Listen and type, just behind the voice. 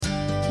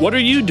What are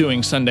you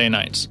doing Sunday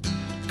nights?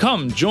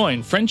 Come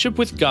join Friendship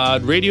with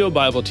God radio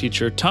Bible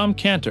teacher Tom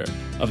Cantor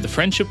of the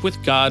Friendship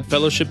with God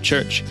Fellowship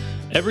Church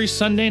every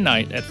Sunday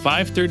night at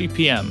 5:30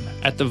 p.m.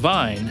 at The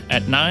Vine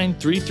at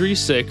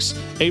 9336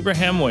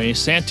 Abraham Way,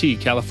 Santee,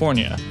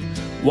 California.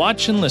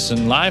 Watch and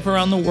listen live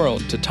around the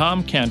world to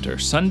Tom Cantor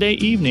Sunday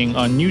evening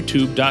on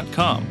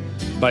YouTube.com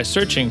by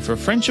searching for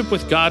Friendship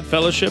with God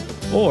Fellowship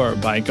or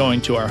by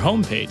going to our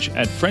homepage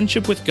at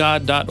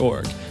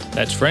friendshipwithgod.org.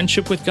 That's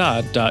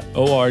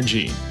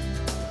friendshipwithgod.org.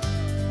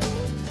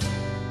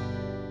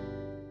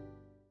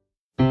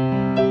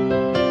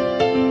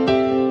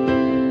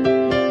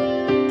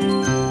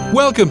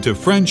 Welcome to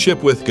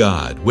Friendship with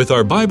God with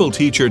our Bible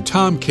teacher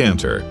Tom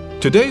Cantor.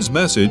 Today's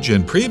message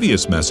and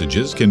previous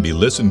messages can be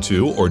listened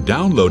to or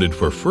downloaded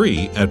for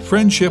free at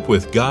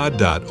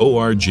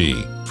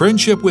friendshipwithgod.org.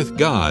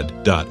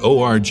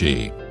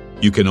 friendshipwithgod.org.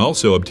 You can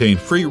also obtain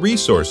free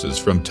resources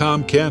from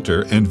Tom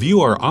Cantor and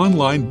view our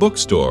online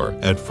bookstore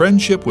at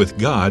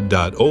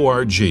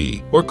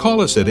friendshipwithgod.org or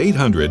call us at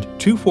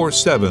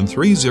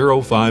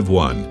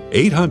 800-247-3051,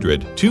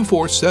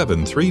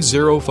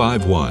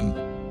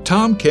 800-247-3051.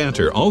 Tom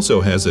Cantor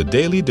also has a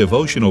daily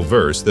devotional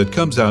verse that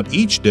comes out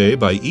each day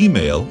by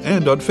email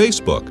and on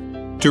Facebook.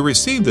 To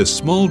receive this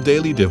small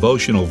daily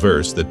devotional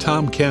verse that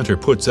Tom Cantor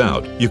puts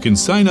out, you can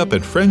sign up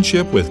at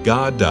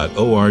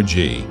friendshipwithgod.org,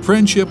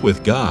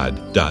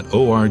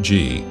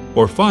 friendshipwithgod.org,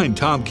 or find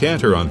Tom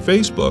Cantor on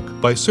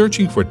Facebook by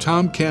searching for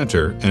Tom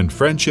Cantor and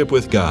Friendship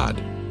with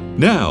God.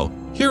 Now,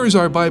 here is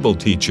our Bible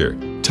teacher,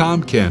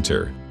 Tom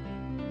Cantor.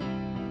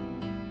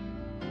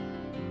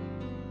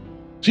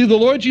 See, the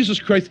Lord Jesus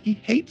Christ, He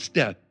hates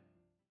death.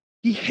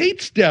 He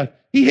hates death.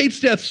 He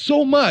hates death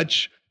so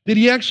much that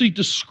He actually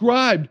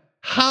described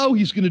how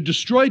He's going to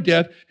destroy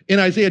death in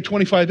Isaiah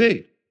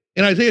 25:8.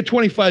 In Isaiah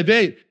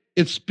 25:8,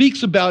 it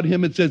speaks about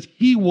Him. It says,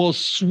 He will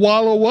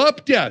swallow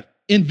up death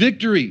in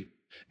victory.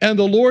 And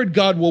the Lord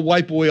God will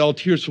wipe away all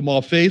tears from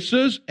all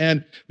faces,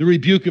 and the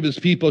rebuke of His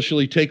people shall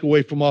He take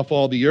away from off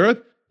all the earth.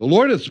 The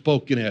Lord has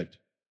spoken it.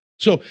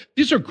 So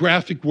these are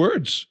graphic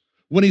words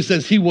when He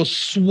says He will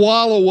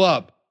swallow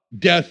up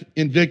death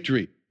in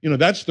victory. You know,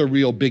 that's the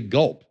real big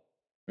gulp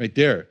right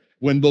there.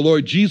 When the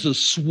Lord Jesus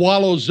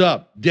swallows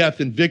up death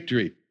in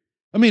victory.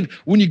 I mean,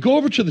 when you go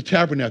over to the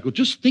tabernacle,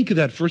 just think of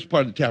that first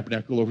part of the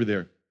tabernacle over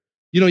there.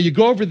 You know, you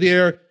go over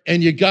there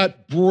and you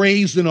got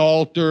brazen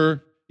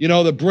altar. You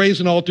know, the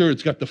brazen altar,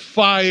 it's got the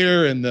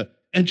fire and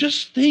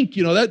just think,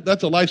 you know,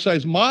 that's a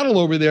life-size model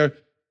over there.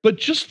 But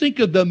just think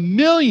of the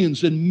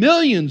millions and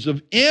millions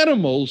of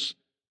animals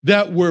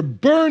that were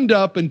burned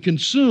up and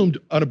consumed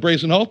on a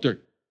brazen altar.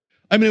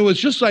 I mean, it was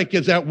just like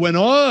as that went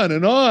on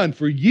and on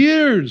for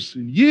years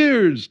and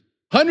years,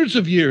 hundreds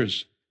of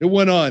years, it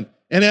went on.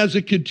 And as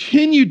it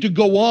continued to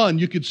go on,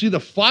 you could see the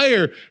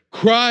fire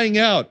crying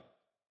out,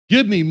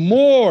 give me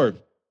more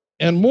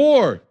and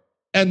more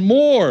and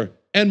more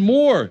and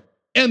more.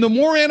 And the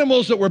more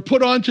animals that were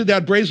put onto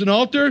that brazen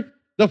altar,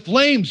 the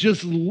flames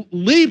just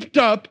leaped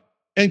up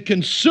and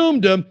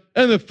consumed them.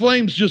 And the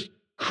flames just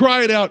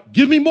cried out,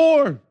 give me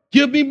more,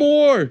 give me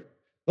more.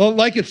 Well,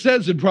 like it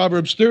says in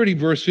Proverbs 30,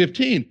 verse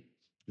 15,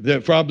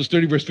 Proverbs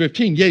 30, verse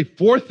 15, yea,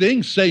 4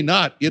 things say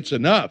not, it's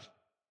enough.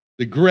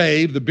 The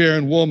grave, the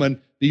barren woman,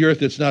 the earth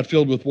that's not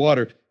filled with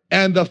water,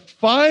 and the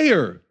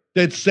fire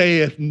that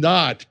saith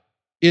not,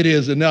 it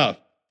is enough.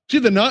 See,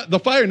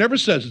 the fire never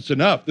says it's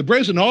enough. The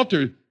brazen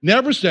altar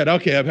never said,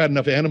 okay, I've had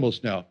enough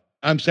animals now.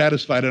 I'm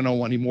satisfied, I don't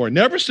want any more.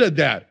 Never said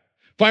that.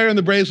 Fire on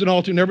the brazen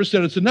altar never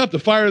said it's enough. The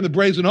fire on the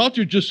brazen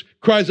altar just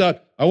cries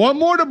out, I want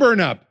more to burn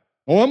up.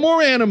 I want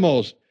more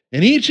animals.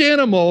 And each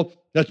animal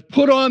that's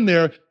put on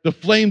there, the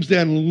flames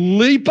then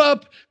leap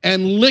up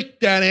and lick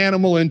that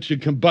animal into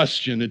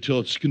combustion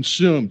until it's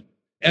consumed.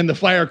 And the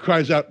fire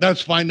cries out, that's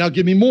fine, now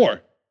give me more.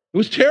 It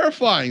was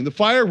terrifying. The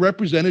fire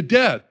represented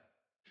death.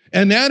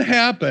 And that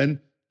happened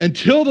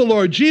until the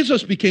Lord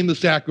Jesus became the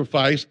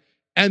sacrifice,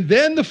 and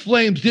then the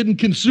flames didn't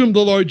consume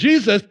the Lord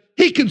Jesus,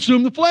 He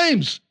consumed the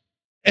flames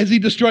as He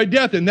destroyed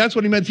death. And that's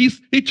what He meant.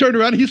 He turned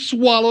around, He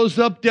swallows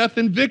up death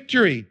in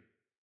victory.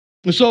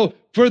 And so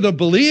for the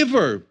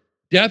believer,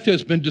 death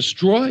has been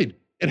destroyed.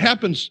 It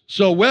happens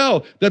so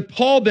well that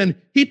Paul then,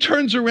 he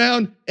turns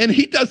around and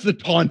he does the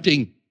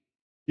taunting.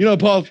 You know,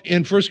 Paul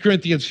in 1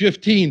 Corinthians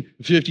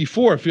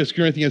 15:54, 1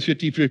 Corinthians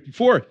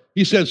 15:54,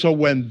 he says, so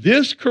when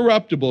this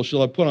corruptible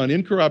shall have put on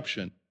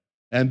incorruption,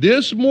 and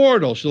this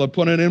mortal shall have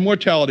put on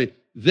immortality,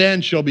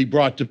 then shall be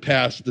brought to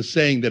pass the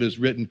saying that is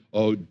written,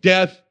 O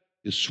death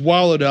is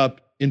swallowed up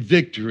in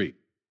victory.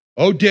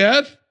 O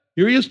death,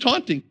 here he is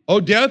taunting. O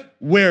death,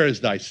 where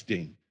is thy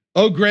sting?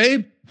 O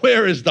grave,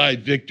 where is thy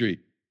victory?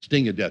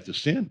 Sting of death is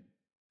sin.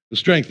 The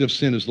strength of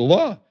sin is the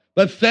law.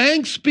 But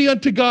thanks be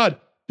unto God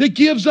that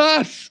gives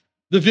us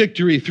the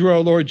victory through our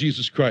Lord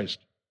Jesus Christ.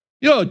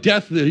 You know,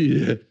 death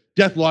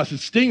lost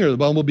its stinger. The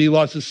bumblebee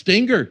lost its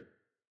stinger.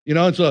 You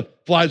know, and so it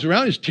flies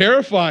around. It's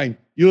terrifying.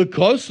 You look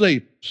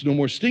closely, there's no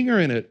more stinger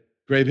in it.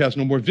 Grave has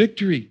no more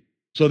victory.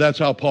 So that's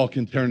how Paul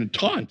can turn and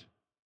taunt.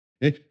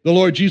 The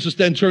Lord Jesus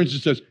then turns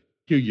and says,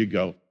 here you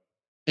go.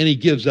 And He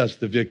gives us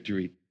the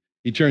victory.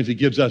 He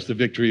gives us the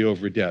victory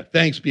over death.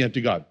 Thanks be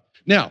unto God.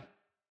 Now,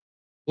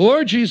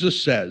 Lord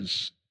Jesus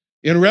says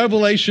in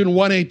Revelation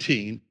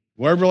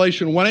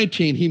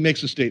 1:18, he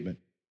makes a statement.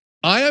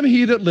 I am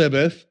he that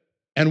liveth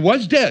and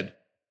was dead,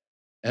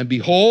 and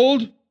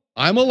behold,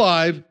 I'm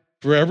alive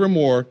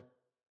forevermore.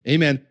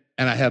 Amen.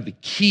 And I have the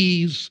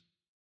keys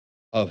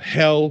of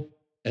hell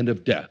and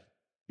of death.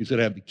 He said,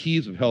 I have the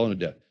keys of hell and of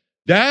death.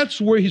 That's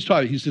where he's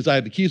talking. He says, I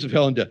have the keys of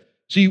hell and death.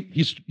 See,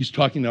 he's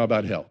talking now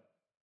about hell.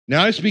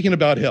 Now he's speaking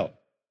about hell.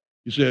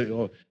 You say,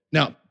 oh.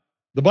 Now,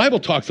 the Bible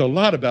talks a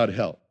lot about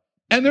hell.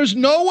 And there's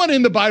no one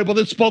in the Bible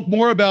that spoke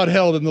more about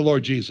hell than the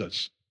Lord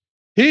Jesus.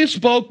 He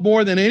spoke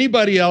more than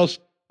anybody else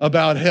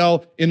about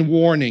hell in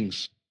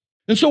warnings.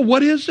 And so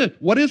what is it?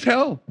 What is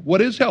hell?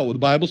 What is hell? Well, the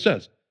Bible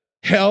says,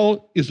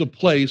 hell is a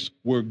place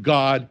where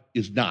God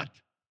is not.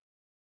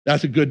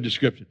 That's a good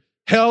description.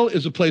 Hell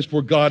is a place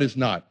where God is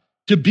not.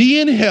 To be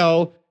in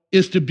hell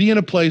is to be in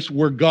a place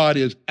where God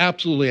is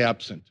absolutely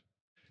absent.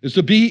 It's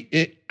to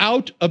be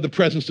out of the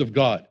presence of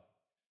God.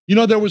 You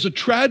know, there was a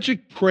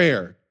tragic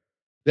prayer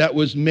that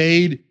was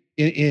made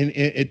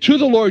to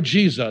the Lord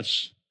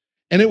Jesus,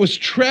 and it was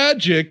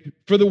tragic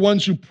for the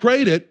ones who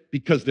prayed it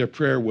because their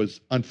prayer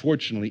was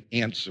unfortunately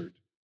answered.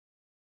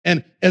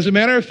 And as a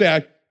matter of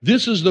fact,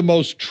 this is the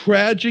most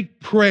tragic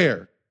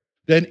prayer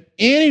that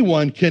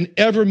anyone can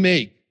ever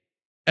make.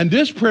 And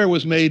this prayer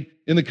was made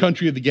in the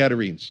country of the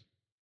Gadarenes.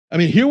 I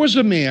mean, here was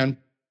a man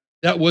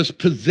that was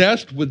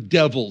possessed with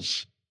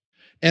devils.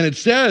 And it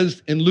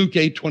says in Luke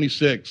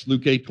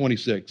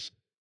 8:26,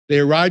 they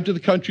arrived to the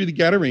country of the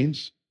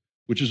Gadarenes,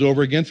 which is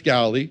over against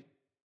Galilee.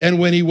 And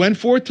when he went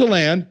forth to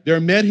land, there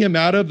met him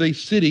out of the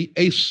city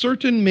a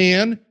certain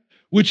man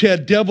which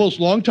had devils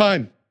long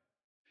time,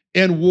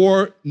 and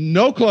wore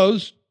no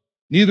clothes,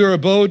 neither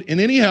abode in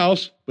any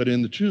house, but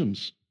in the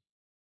tombs.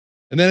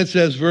 And then it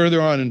says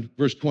further on in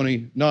verse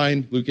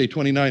 29, Luke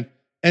 8:29,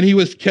 and he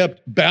was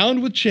kept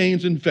bound with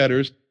chains and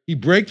fetters. He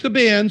brake the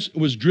bands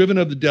and was driven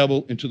of the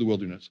devil into the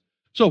wilderness.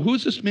 So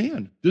who's this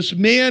man? This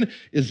man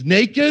is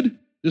naked.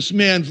 This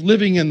man's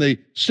living in the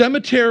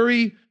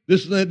cemetery.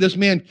 This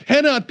man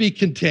cannot be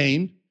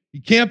contained. He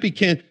can't be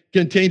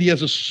contained. He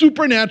has a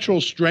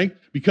supernatural strength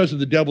because of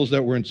the devils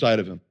that were inside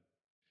of him.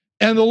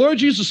 And the Lord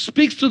Jesus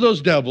speaks to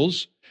those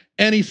devils,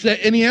 and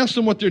he asked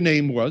them what their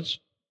name was.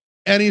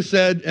 And he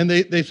said, and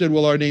they said,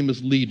 well, our name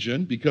is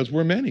Legion because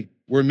we're many.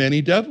 We're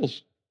many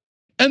devils.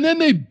 And then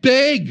they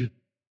beg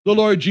the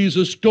Lord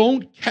Jesus,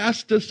 don't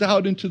cast us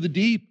out into the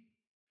deep.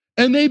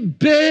 And they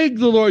beg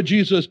the Lord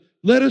Jesus,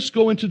 let us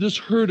go into this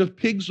herd of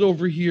pigs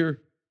over here.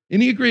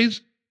 And he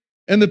agrees.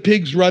 And the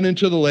pigs run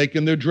into the lake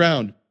and they're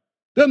drowned.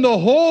 Then the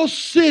whole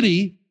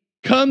city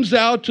comes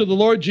out to the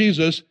Lord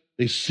Jesus.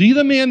 They see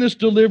the man that's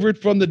delivered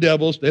from the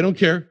devils. They don't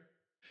care.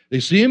 They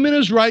see him in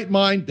his right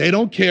mind. They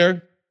don't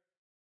care.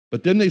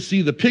 But then they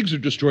see the pigs are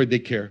destroyed. They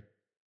care.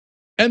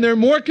 And they're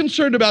more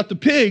concerned about the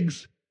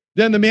pigs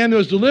than the man that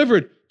was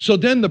delivered. So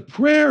then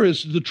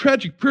the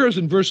tragic prayer is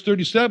in verse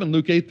 37,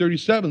 Luke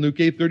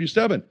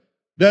 8:37.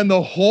 Then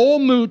the whole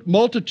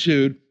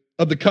multitude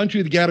of the country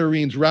of the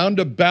Gadarenes round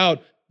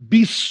about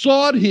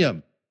besought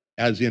him,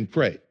 as in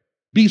pray,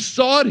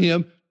 besought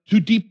him to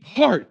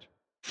depart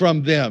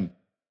from them.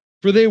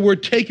 For they were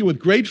taken with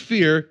great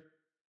fear,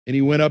 and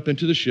he went up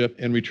into the ship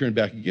and returned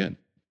back again.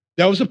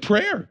 That was a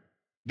prayer.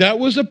 That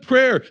was a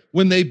prayer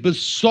when they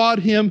besought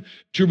him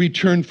to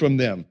return from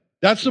them.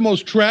 That's the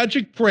most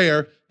tragic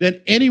prayer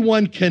that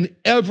anyone can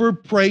ever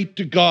pray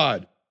to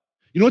God.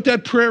 You know what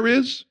that prayer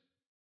is?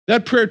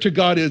 That prayer to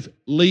God is,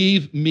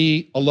 leave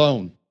me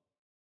alone.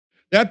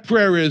 That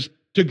prayer is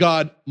to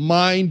God,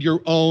 mind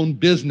your own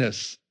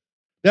business.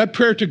 That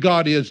prayer to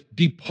God is,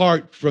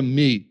 depart from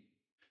me.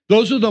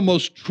 Those are the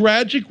most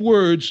tragic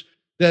words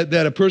that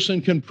a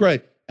person can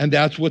pray. And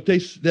that's what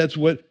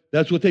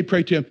they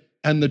pray to him.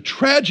 And the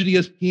tragedy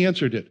is he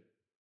answered it.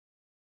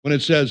 When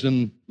it says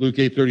in Luke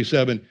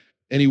 8:37,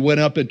 and he went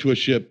up into a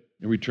ship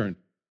and returned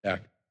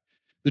back.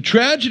 The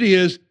tragedy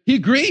is he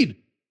agreed.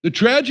 The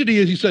tragedy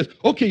is he says,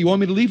 okay, you want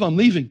me to leave? I'm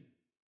leaving.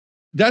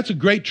 That's a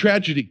great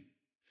tragedy.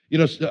 You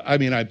know, I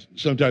mean, on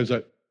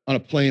a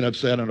plane, I've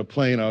sat on a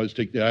plane, I always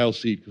take the aisle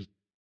seat.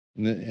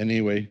 And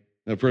anyway,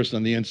 the person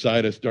on the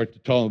inside, I start to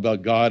tell him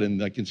about God,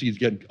 and I can see he's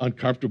getting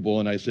uncomfortable.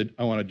 And I said,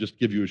 I want to just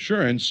give you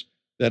assurance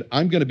that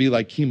I'm going to be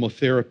like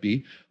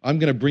chemotherapy. I'm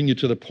going to bring you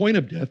to the point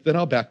of death, then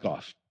I'll back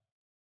off.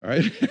 All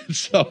right?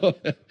 So,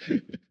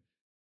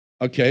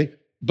 okay.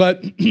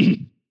 But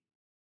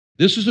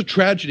this is a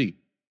tragedy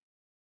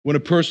when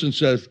a person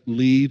says,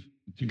 leave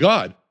to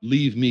God,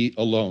 leave me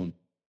alone.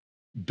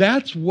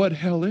 That's what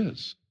hell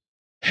is.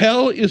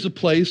 Hell is a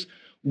place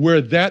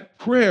where that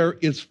prayer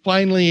is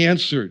finally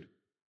answered.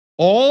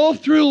 All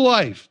through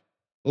life,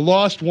 the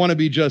lost want to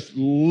be just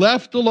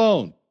left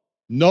alone.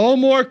 No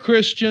more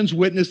Christians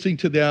witnessing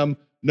to them.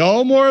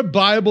 No more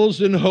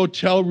Bibles in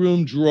hotel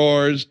room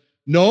drawers.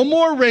 No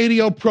more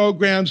radio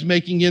programs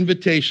making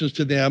invitations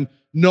to them.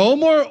 No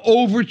more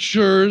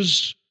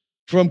overtures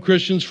from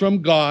Christians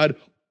from God.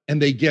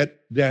 And they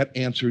get that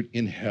answered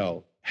in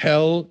hell.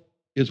 Hell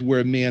is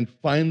where man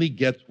finally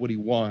gets what he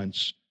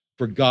wants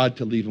for God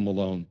to leave him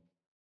alone.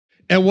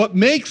 And what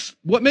makes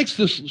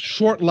this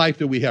short life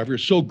that we have here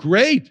so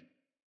great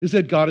is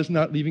that God is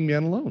not leaving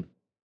man alone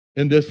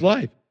in this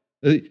life.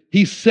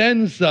 He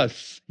sends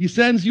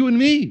you and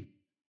me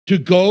to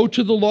go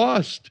to the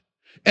lost.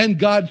 And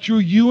God, through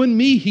you and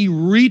me, he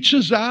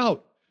reaches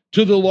out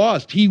to the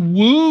lost. He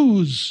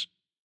woos.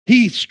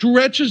 He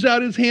stretches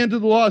out his hand to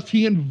the lost.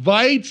 He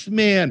invites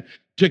man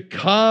to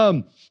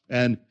come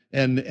and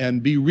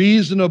be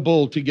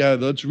reasonable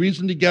together. Let's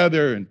reason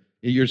together, and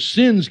your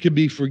sins can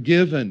be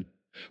forgiven.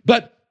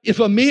 But if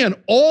a man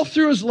all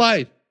through his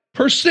life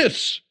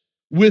persists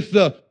with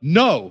the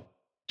no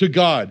to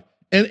God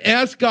and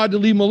asks God to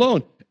leave him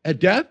alone, at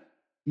death,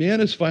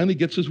 man finally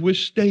gets his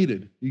wish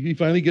stated. He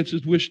finally gets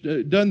his wish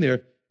done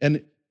there.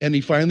 And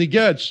he finally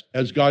gets,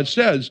 as God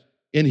says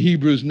in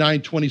Hebrews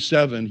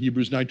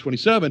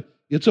 9:27,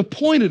 it's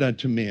appointed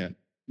unto man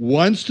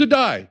once to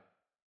die.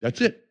 That's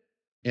it.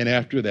 And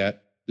after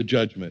that, the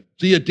judgment.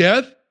 See, at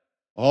death,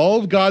 all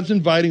of God's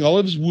inviting, all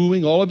of his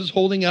wooing, all of his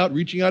holding out,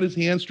 reaching out his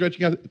hand,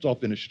 stretching out, it's all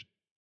finished.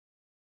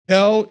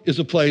 Hell is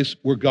a place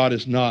where God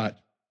is not.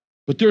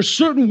 But there are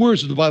certain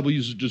words that the Bible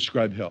uses to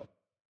describe hell.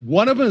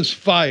 One of them is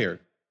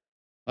fire.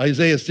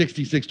 Isaiah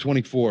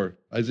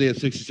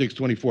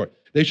 66:24.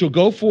 They shall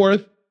go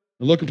forth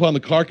and look upon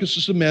the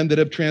carcasses of men that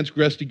have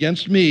transgressed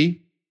against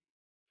me.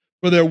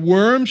 For their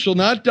worm shall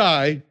not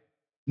die,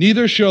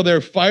 neither shall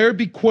their fire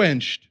be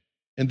quenched,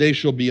 and they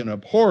shall be an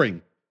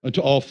abhorring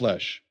unto all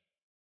flesh.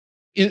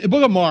 In the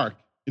book of Mark,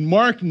 in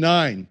Mark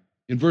 9,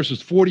 in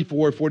verses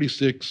 44,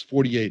 46,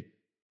 48,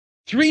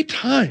 3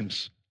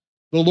 times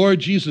the Lord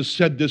Jesus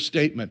said this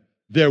statement: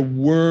 their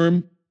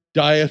worm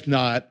dieth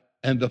not,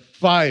 and the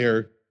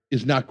fire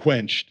is not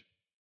quenched.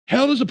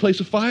 Hell is a place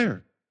of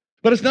fire.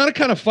 But it's not a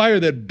kind of fire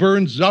that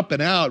burns up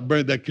and out,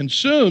 that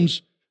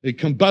consumes, it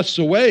combusts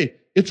away.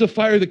 It's a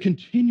fire that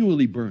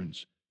continually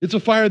burns. It's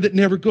a fire that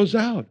never goes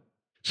out.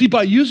 See,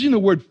 by using the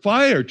word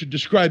fire to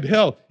describe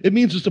hell, it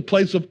means it's a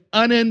place of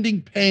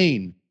unending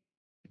pain.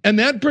 And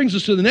that brings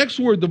us to the next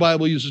word the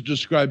Bible uses to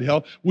describe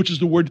hell, which is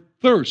the word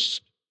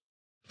thirst.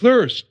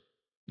 Thirst.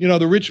 You know,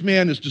 the rich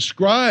man is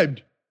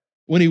described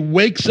when he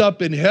wakes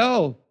up in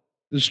hell,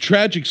 this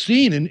tragic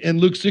scene in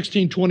Luke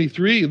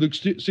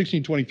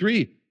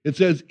 16:23. It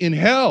says, in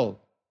hell,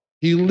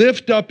 he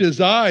lift up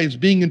his eyes,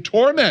 being in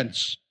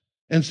torments,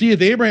 and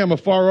seeth Abraham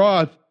afar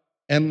off,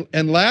 and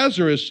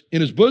Lazarus in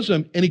his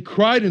bosom. And he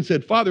cried and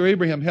said, Father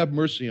Abraham, have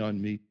mercy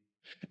on me,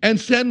 and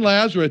send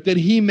Lazarus that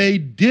he may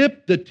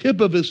dip the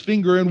tip of his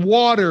finger in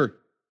water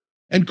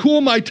and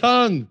cool my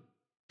tongue,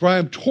 for I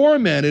am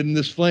tormented in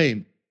this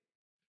flame.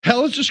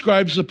 Hell is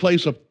described as a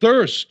place of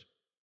thirst,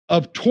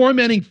 of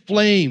tormenting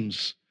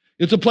flames.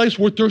 It's a place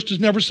where thirst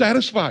is never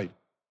satisfied.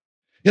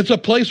 It's a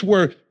place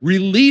where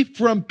relief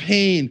from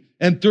pain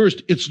and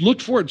thirst, it's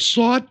looked for, it's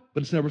sought,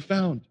 but it's never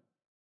found.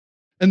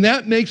 And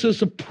that makes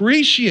us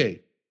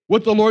appreciate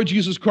what the Lord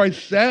Jesus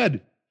Christ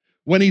said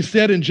when he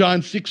said in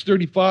John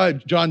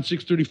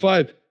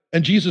 6:35,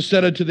 and Jesus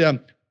said unto them,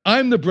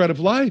 I'm the bread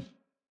of life.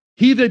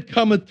 He that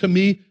cometh to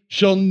me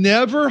shall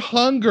never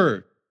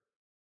hunger,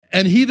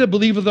 and he that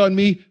believeth on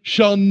me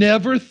shall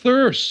never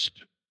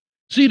thirst.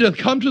 See, to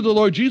come to the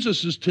Lord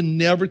Jesus is to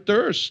never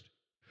thirst.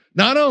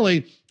 Not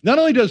only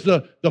does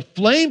the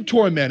flame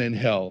torment in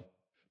hell,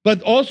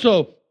 but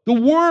also the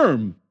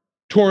worm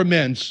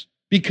torments,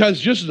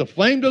 because just as the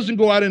flame doesn't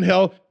go out in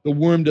hell, the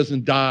worm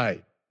doesn't die.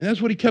 And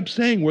that's what he kept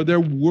saying, where their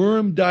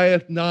worm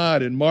dieth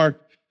not, in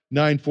Mark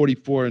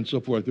 9:44 and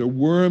so forth. Their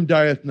worm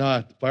dieth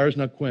not, the fire is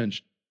not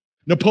quenched.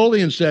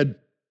 Napoleon said,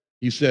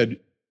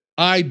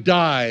 I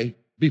die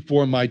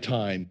before my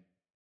time,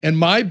 and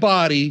my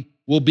body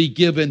will be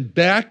given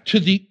back to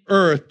the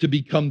earth to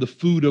become the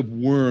food of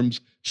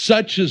worms.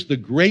 Such is the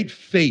great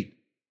fate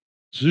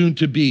soon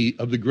to be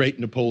of the great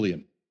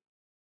Napoleon.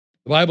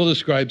 The Bible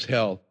describes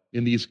hell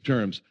in these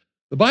terms.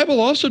 The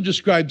Bible also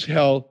describes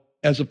hell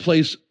as a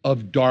place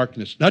of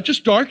darkness. Not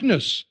just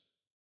darkness,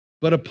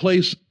 but a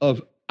place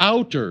of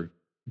outer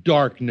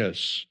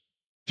darkness.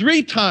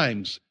 3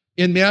 times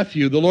in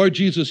Matthew, the Lord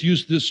Jesus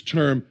used this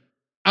term,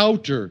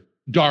 outer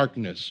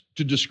darkness,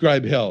 to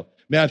describe hell.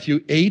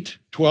 Matthew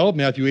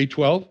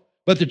 8:12.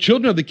 But the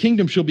children of the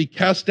kingdom shall be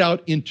cast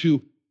out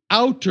into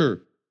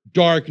outer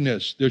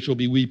darkness. There shall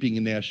be weeping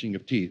and gnashing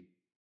of teeth.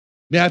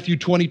 Matthew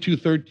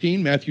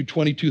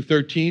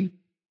 22:13.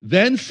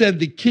 Then said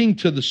the king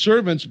to the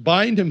servants,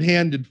 bind him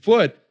hand and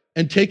foot,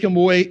 and take him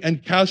away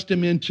and cast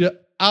him into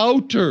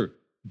outer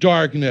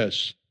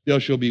darkness. There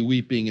shall be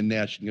weeping and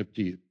gnashing of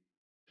teeth.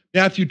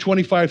 Matthew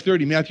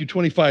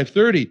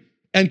 25:30.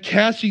 And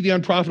casting the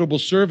unprofitable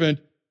servant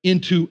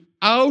into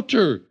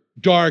outer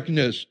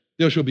darkness,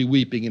 there shall be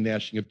weeping and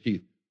gnashing of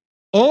teeth.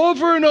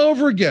 Over and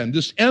over again,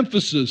 this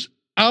emphasis,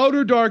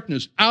 outer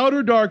darkness,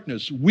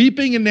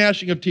 weeping and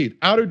gnashing of teeth,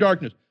 outer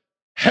darkness.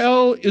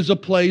 Hell is a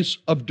place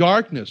of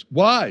darkness.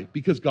 Why?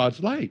 Because God's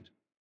light.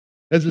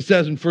 As it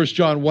says in 1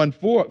 John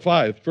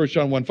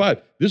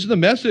 1:5. This is the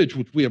message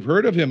which we have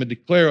heard of him and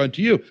declare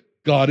unto you.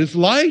 God is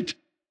light,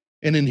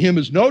 and in him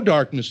is no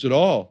darkness at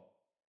all.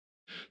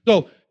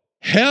 So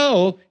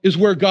Hell is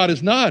where God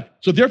is not.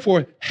 So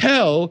therefore,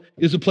 hell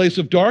is a place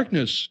of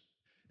darkness.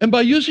 And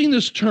by using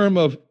this term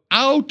of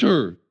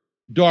outer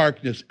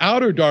darkness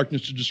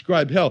to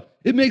describe hell,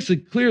 it makes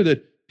it clear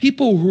that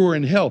people who are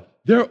in hell,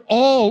 they're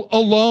all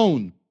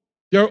alone.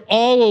 They're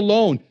all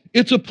alone.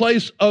 It's a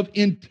place of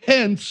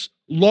intense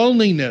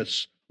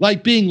loneliness,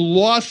 like being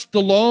lost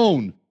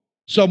alone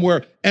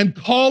somewhere and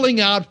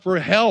calling out for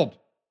help,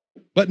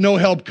 but no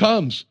help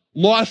comes.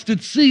 Lost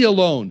at sea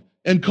alone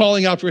and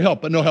calling out for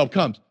help, but no help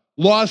comes.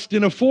 Lost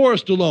in a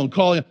forest alone,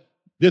 calling.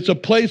 It's a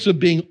place of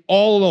being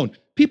all alone.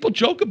 People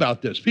joke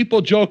about this.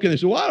 People joke and they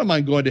say, well, I don't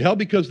mind going to hell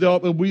because I'll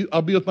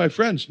be with my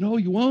friends. No,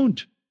 you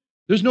won't.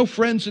 There's no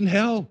friends in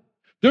hell.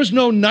 There's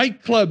no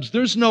nightclubs.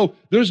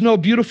 There's no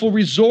beautiful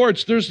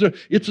resorts.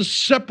 It's a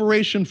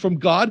separation from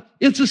God.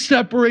 It's a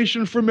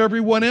separation from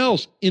everyone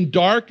else in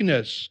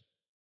darkness.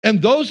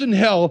 And those in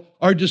hell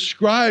are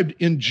described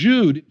in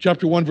Jude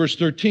chapter 1, verse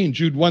 13,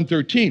 Jude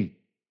 1:13,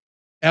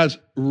 as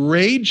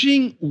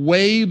raging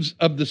waves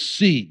of the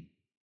sea,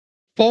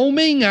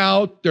 foaming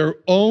out their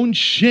own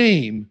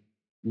shame,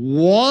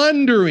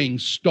 wandering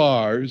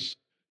stars,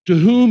 to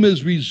whom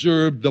is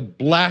reserved the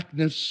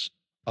blackness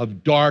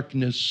of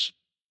darkness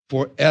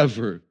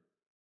forever.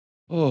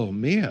 Oh,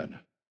 man.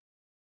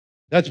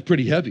 That's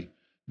pretty heavy.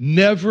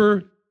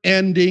 Never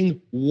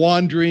ending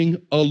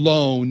wandering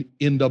alone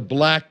in the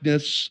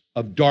blackness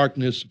of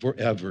darkness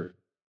forever.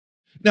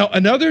 Now,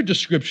 another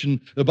description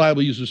the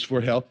Bible uses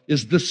for hell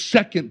is the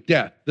second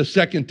death. The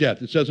second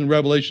death. It says in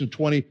Revelation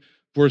 20,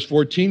 verse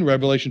 14,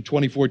 Revelation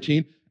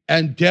 20:14,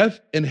 and death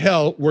and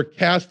hell were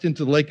cast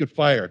into the lake of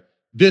fire.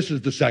 This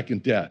is the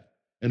second death.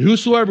 And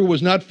whosoever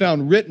was not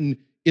found written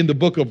in the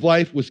book of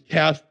life was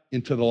cast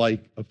into the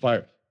lake of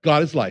fire.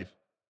 God is life.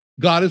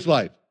 God is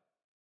life.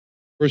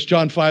 1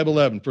 John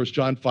 5:11, 1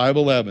 John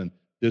 5:11.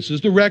 This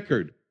is the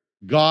record.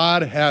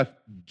 God hath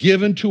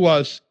given to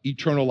us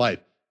eternal life.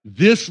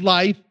 This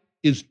life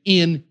is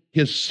in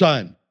his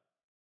Son.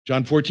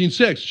 John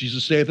 14:6,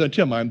 Jesus saith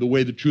unto him, I am the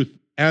way, the truth,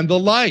 and the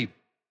life.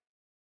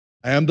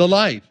 I am the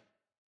life.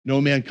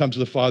 No man comes to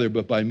the Father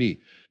but by me.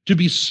 To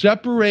be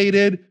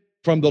separated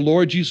from the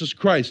Lord Jesus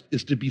Christ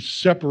is to be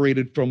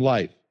separated from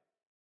life.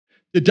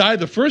 To die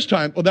the first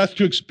time, well, that's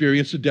to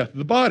experience the death of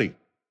the body.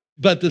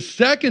 But the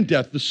second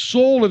death, the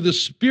soul of the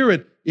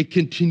spirit, it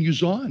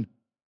continues on.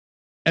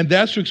 And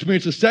that's to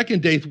experience the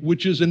second death,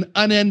 which is an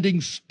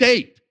unending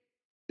state.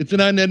 It's an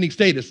unending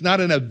state. It's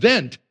not an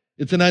event.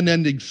 It's an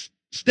unending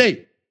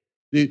state.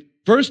 The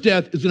first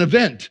death is an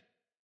event.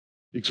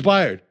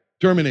 Expired,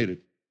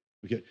 terminated.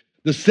 Okay.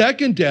 The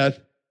second death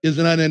is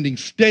an unending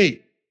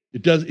state.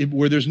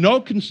 Where there's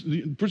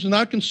the person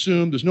not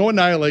consumed, there's no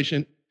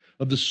annihilation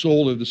of the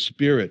soul or the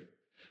spirit.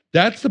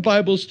 That's the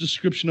Bible's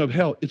description of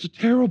hell. It's a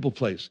terrible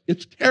place.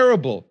 It's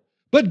terrible.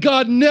 But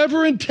God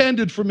never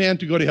intended for man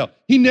to go to hell.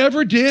 He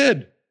never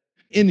did.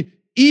 And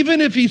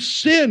even if he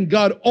sinned,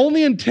 God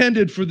only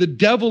intended for the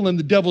devil and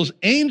the devil's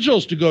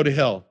angels to go to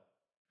hell.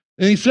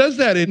 And he says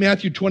that in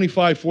Matthew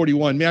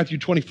 25:41. Matthew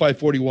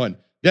 25:41.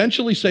 Then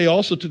shall he say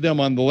also to them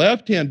on the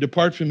left hand,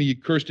 depart from me, ye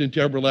cursed,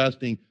 into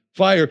everlasting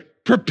fire,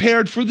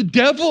 prepared for the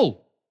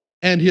devil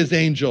and his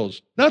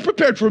angels. Not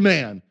prepared for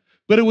man,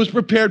 but it was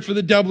prepared for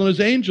the devil and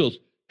his angels.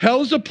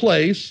 Hell is a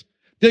place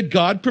that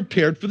God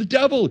prepared for the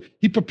devil.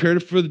 He prepared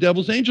it for the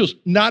devil's angels,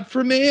 not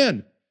for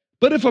man.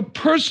 But if a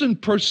person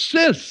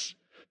persists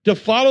to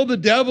follow the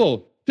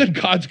devil, then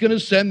God's going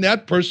to send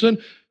that person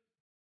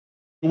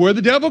where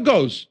the devil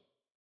goes,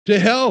 to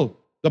hell,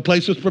 the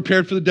place that's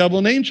prepared for the devil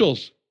and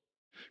angels.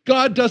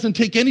 God doesn't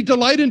take any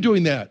delight in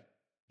doing that.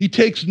 He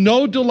takes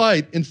no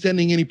delight in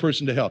sending any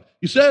person to hell.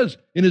 He says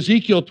in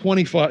Ezekiel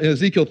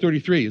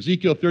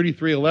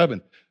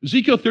 33:11.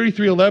 Ezekiel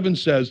 33:11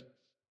 says,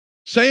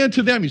 say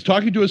unto them, he's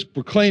talking to his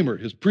proclaimer,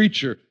 his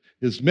preacher,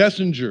 his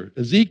messenger,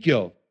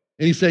 Ezekiel,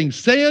 and he's saying,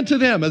 say unto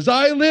them, as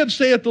I live,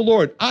 saith the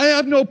Lord, I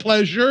have no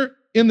pleasure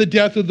in the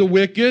death of the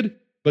wicked,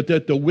 but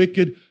that the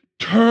wicked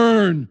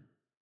turn.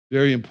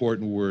 Very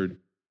important word,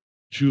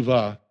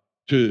 tshuva,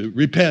 to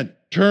repent,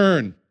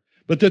 turn.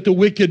 But that the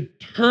wicked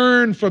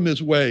turn from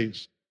his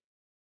ways.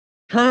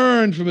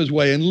 Turn from his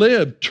way and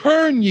live.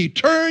 Turn ye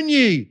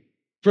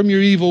from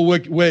your evil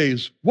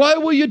ways. Why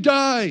will you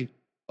die,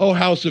 O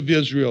house of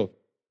Israel?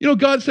 You know,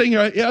 God's saying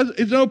here, he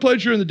has no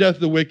pleasure in the death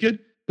of the wicked,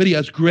 but he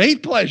has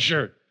great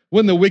pleasure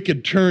when the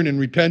wicked turn in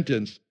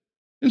repentance.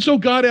 And so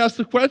God asks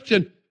the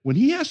question, when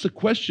he asks the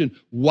question,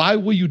 why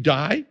will you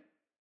die?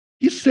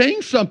 He's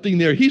saying something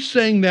there. He's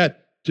saying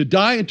that to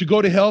die and to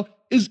go to hell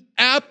is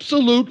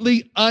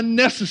absolutely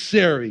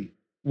unnecessary.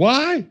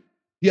 Why?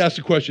 He asks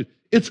the question.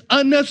 It's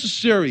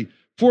unnecessary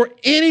for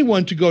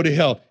anyone to go to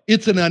hell.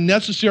 It's an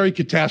unnecessary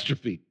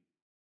catastrophe.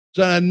 It's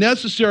an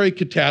unnecessary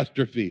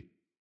catastrophe.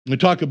 We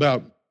talk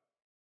about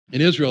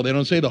in Israel, they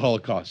don't say the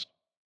Holocaust.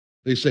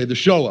 They say the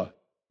Shoah,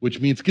 which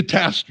means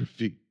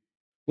catastrophe.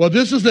 Well,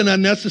 this is an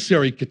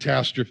unnecessary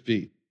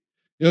catastrophe.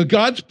 You know,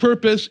 God's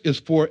purpose is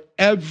for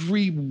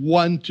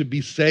everyone to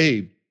be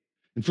saved.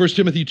 In 1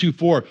 Timothy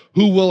 2:4,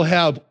 who will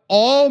have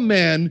all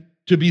men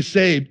to be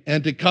saved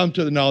and to come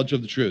to the knowledge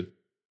of the truth.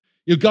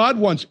 God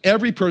wants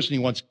every person, he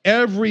wants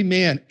every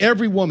man,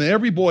 every woman,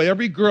 every boy,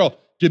 every girl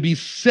to be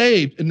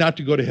saved and not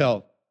to go to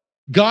hell.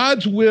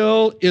 God's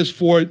will is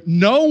for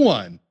no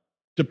one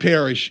to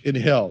perish in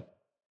hell.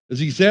 As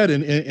he said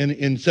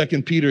in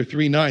 2 Peter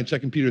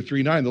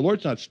 3:9, the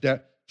Lord's not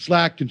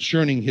slack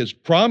concerning his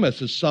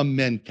promise, as some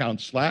men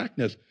count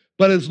slackness,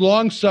 but is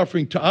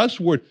long-suffering to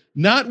usward,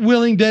 not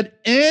willing that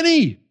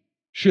any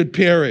should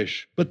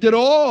perish, but that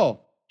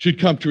all should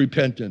come to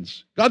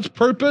repentance. God's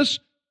purpose,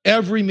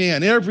 every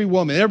man, every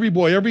woman, every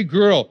boy, every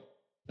girl,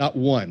 not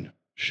one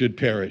should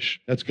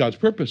perish. That's God's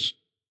purpose.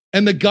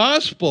 And the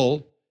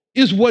gospel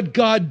is what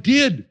God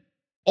did,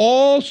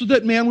 all so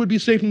that man would be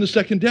saved from the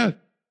second death.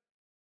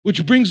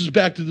 Which brings us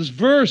back to this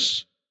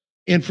verse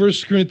in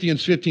 1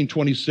 Corinthians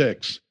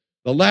 15:26.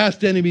 The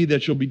last enemy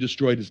that shall be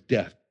destroyed is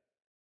death.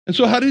 And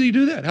so how did he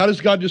do that? How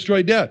does God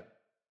destroy death?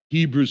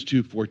 Hebrews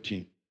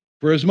 2:14.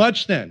 For as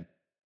much then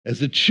as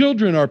the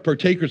children are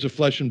partakers of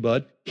flesh and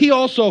blood, he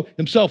also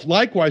himself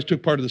likewise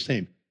took part of the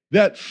same,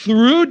 that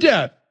through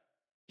death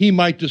he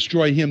might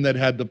destroy him that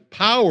had the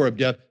power of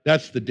death.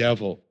 That's the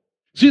devil.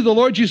 See, the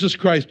Lord Jesus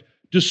Christ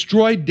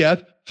destroyed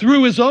death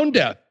through his own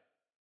death.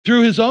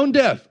 Through his own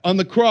death on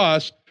the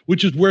cross,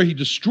 which is where he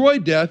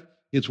destroyed death.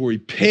 It's where he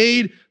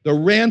paid the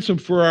ransom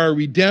for our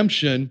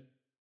redemption.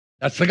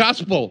 That's the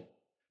gospel.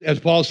 As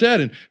Paul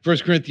said in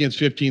 1 Corinthians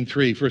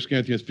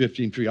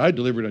 15:3, I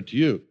delivered unto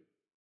you,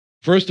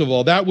 first of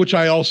all, that which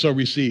I also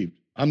received.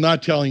 I'm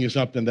not telling you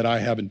something that I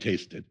haven't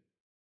tasted.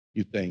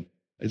 You think,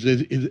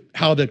 is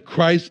how that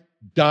Christ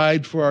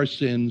died for our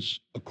sins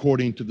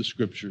according to the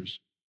scriptures.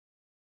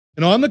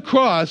 And on the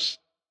cross,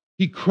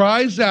 he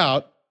cries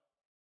out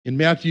in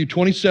Matthew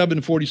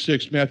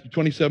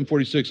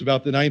 27:46,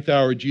 about the ninth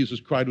hour, Jesus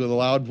cried with a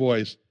loud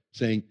voice,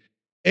 saying,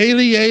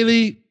 Eli,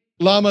 Eli,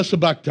 lama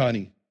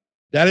sabachthani.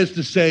 That is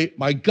to say,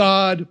 my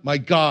God,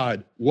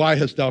 why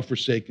hast thou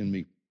forsaken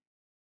me?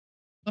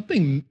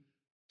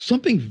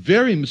 Something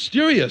very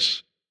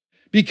mysterious.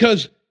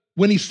 Because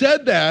when he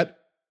said that,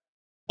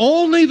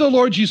 only the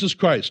Lord Jesus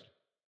Christ,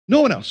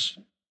 no one else,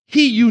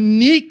 he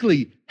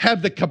uniquely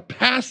had the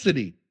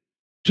capacity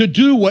to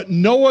do what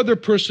no other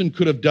person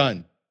could have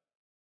done.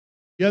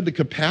 He had the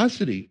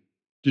capacity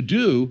to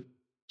do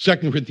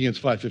 2 Corinthians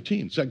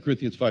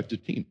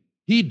 5:15.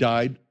 He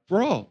died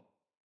for all.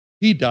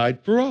 He died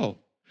for all.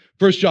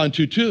 1 John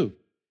 2:2.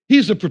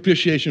 He's a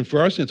propitiation for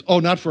our sins. Oh,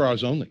 not for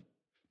ours only,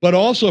 but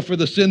also for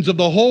the sins of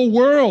the whole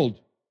world.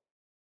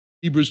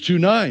 Hebrews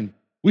 2:9.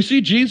 We see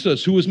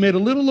Jesus, who was made a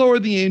little lower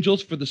than the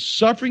angels for the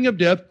suffering of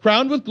death,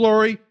 crowned with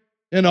glory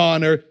and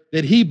honor,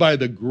 that he, by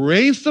the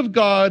grace of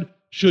God,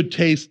 should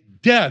taste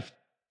death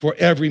for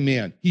every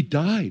man. He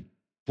died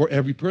for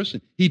every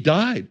person. He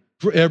died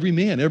for every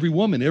man, every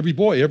woman, every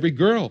boy, every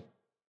girl.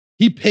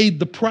 He paid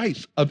the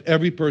price of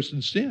every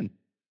person's sin.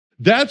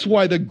 That's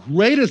why the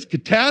greatest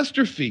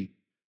catastrophe,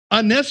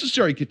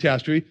 unnecessary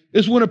catastrophe,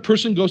 is when a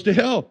person goes to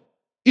hell.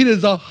 It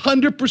is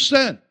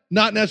 100%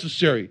 not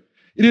necessary.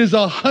 It is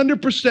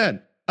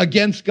 100%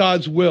 against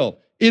God's will.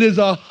 It is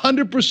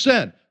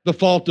 100% the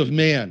fault of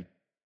man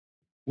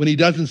when he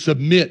doesn't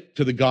submit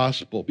to the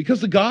gospel.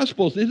 Because the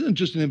gospel isn't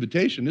just an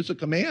invitation, it's a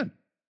command.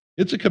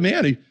 It's a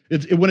command.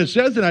 When it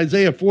says in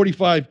Isaiah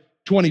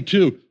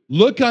 45:22,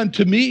 look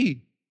unto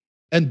me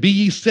and be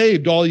ye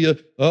saved, all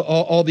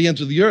the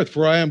ends of the earth,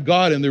 for I am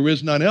God and there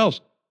is none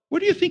else. Where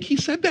do you think he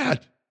said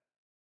that?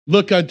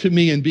 Look unto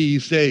me and be ye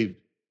saved.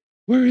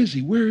 Where is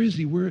he?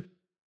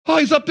 Oh,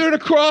 he's up there on a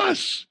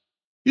cross.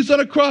 He's on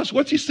a cross.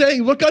 What's he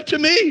saying? Look unto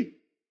me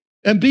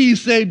and be ye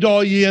saved,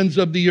 all ye ends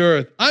of the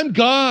earth. I'm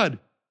God.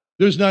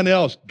 There's none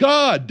else.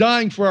 God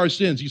dying for our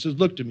sins. He says,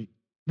 look to me.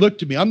 Look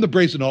to me. I'm the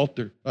brazen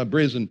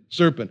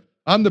serpent.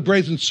 I'm the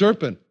brazen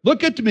serpent.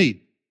 Look at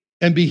me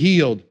and be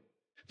healed.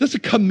 That's a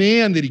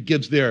command that he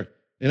gives there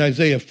in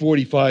Isaiah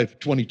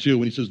 45:22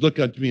 when he says, look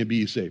unto me and be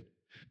ye saved.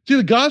 See,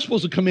 the gospel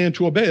is a command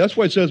to obey. That's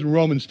why it says in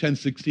Romans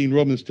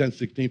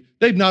 10:16,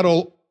 they've not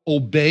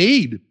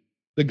obeyed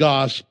the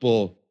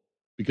gospel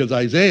because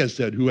Isaiah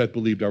said, who hath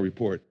believed our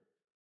report?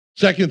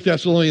 2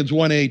 Thessalonians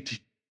 1:8,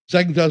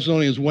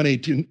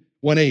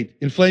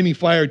 in flaming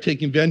fire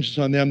taking vengeance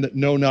on them that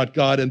know not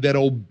God and that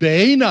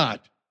obey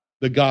not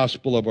the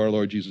gospel of our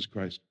Lord Jesus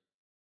Christ.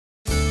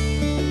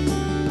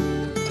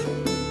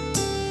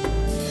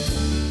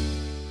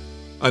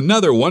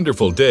 Another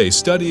wonderful day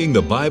studying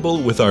the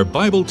Bible with our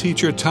Bible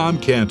teacher Tom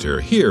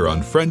Cantor here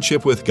on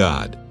Friendship with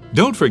God.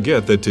 Don't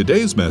forget that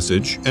today's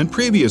message and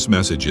previous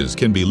messages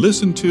can be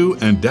listened to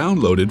and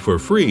downloaded for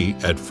free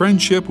at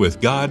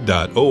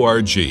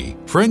friendshipwithgod.org.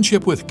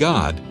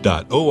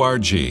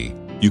 friendshipwithgod.org.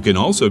 You can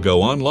also go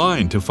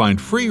online to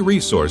find free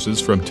resources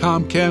from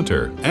Tom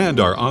Cantor and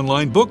our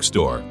online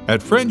bookstore at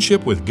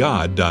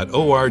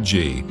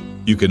friendshipwithgod.org.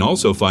 You can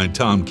also find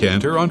Tom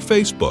Cantor on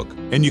Facebook,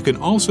 and you can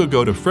also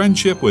go to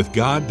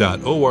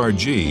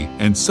friendshipwithgod.org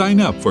and sign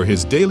up for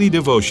his daily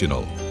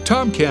devotional.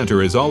 Tom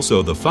Cantor is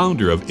also the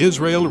founder of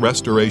Israel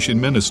Restoration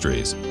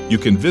Ministries. You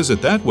can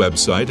visit that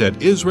website at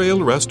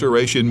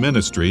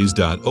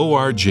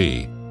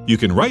israelrestorationministries.org. You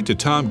can write to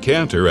Tom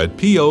Cantor at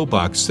P.O.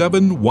 Box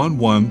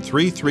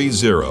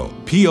 711330,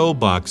 P.O.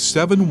 Box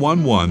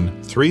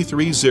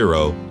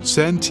 711330,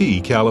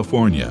 Santee,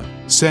 California.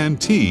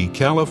 Santee,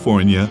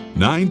 California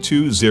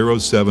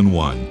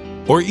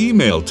 92071. Or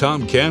email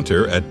Tom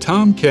Cantor at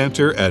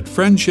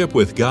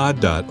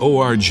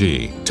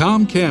tomcantor@friendshipwithgod.org,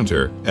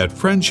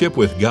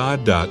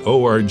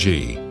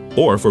 tomcantor@friendshipwithgod.org.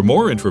 Or for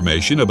more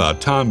information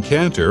about Tom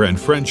Cantor and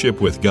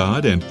Friendship with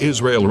God and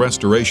Israel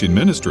Restoration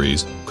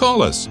Ministries,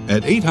 call us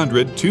at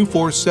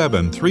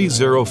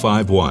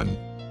 800-247-3051.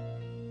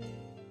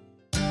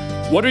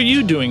 What are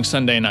you doing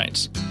Sunday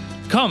nights?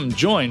 Come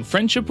join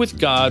Friendship with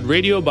God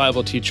radio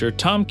Bible teacher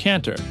Tom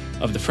Cantor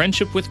of the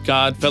Friendship with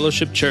God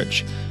Fellowship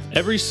Church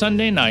every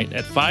Sunday night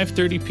at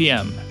 5:30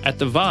 p.m. at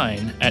The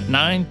Vine at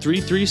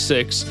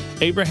 9336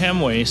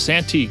 Abraham Way,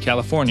 Santee,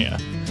 California.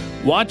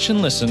 Watch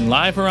and listen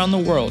live around the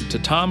world to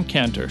Tom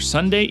Cantor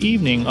Sunday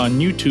evening on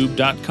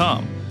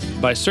YouTube.com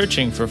by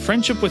searching for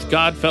Friendship with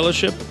God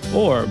Fellowship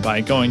or by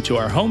going to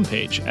our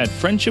homepage at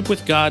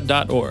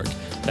friendshipwithgod.org.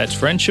 That's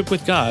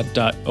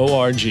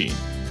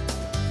friendshipwithgod.org.